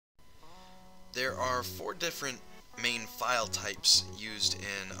There are 4 different main file types used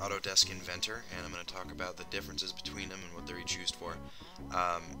in Autodesk Inventor, and I'm going to talk about the differences between them and what they're each used for.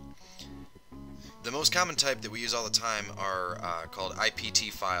 The most common type that we use all the time are called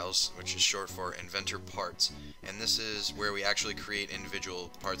IPT files, which is short for Inventor Parts, and this is where we actually create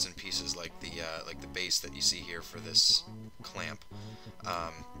individual parts and pieces, like the base that you see here for this clamp.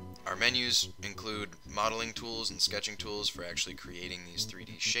 Our menus include modeling tools and sketching tools for actually creating these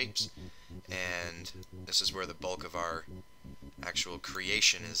 3D shapes, and this is where the bulk of our actual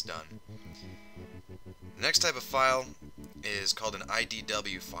creation is done. The next type of file is called an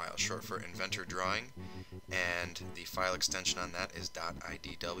IDW file, short for Inventor Drawing, and the file extension on that is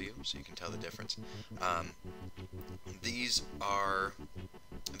 .idw, so you can tell the difference. These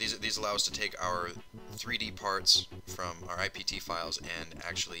allow us to take our 3D parts from our IPT files and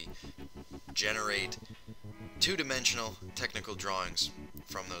actually generate two-dimensional technical drawings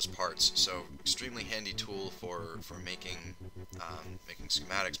from those parts. So extremely handy tool for making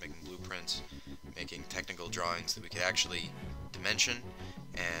schematics, making blueprints, making technical drawings that we could actually dimension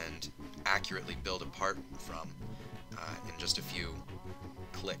and accurately build a part from in just a few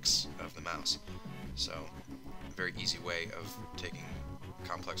clicks of the mouse. So a very easy way of taking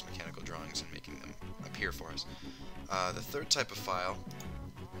complex mechanical drawings and making them appear for us. The third type of file,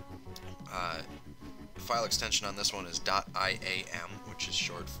 file extension on this one is .iam, which is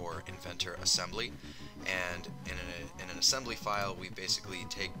short for Inventor Assembly. And in an assembly file, we basically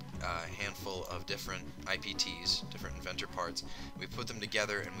take a handful of different IPTs, different Inventor parts, we put them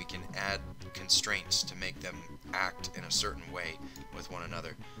together and we can add constraints to make them act in a certain way with one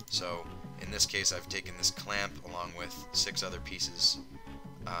another. So in this case, I've taken this clamp along with 6 other pieces,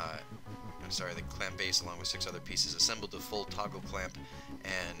 the clamp base along with 6 other pieces, assembled the full toggle clamp,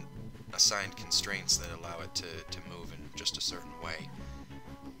 and assigned constraints that allow it to move in just a certain way.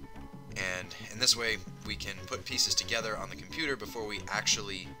 And in this way, we can put pieces together on the computer before we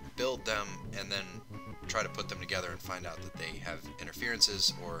actually build them, and then try to put them together and find out that they have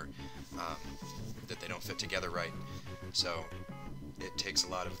interferences or that they don't fit together right. So it takes a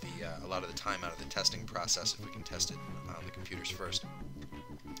lot of the time out of the testing process if we can test it on the computers first.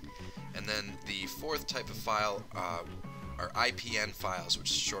 And then the fourth type of file are IPN files, which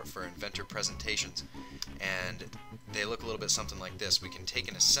is short for Inventor Presentations, and they look a little bit something like this. We can take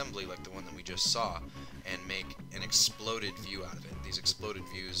an assembly like the one that we just saw and make an exploded view out of it. These exploded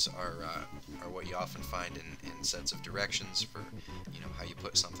views are what you often find in sets of directions for how you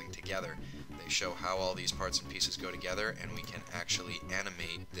put something together. They show how all these parts and pieces go together, and we can actually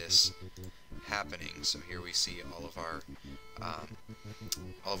animate this happening. So here we see all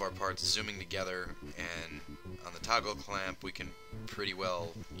of our parts zooming together, and on the toggle clamp we can pretty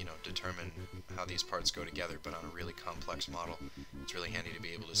well determine how these parts go together, but on a really complex model it's really handy to be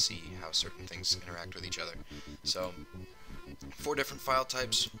able to see how certain things interact with each other. So 4 different file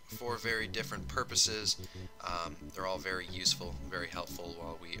types, 4 very different purposes. They're all very useful, very helpful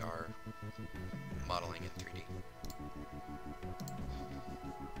while we are modeling in 3D.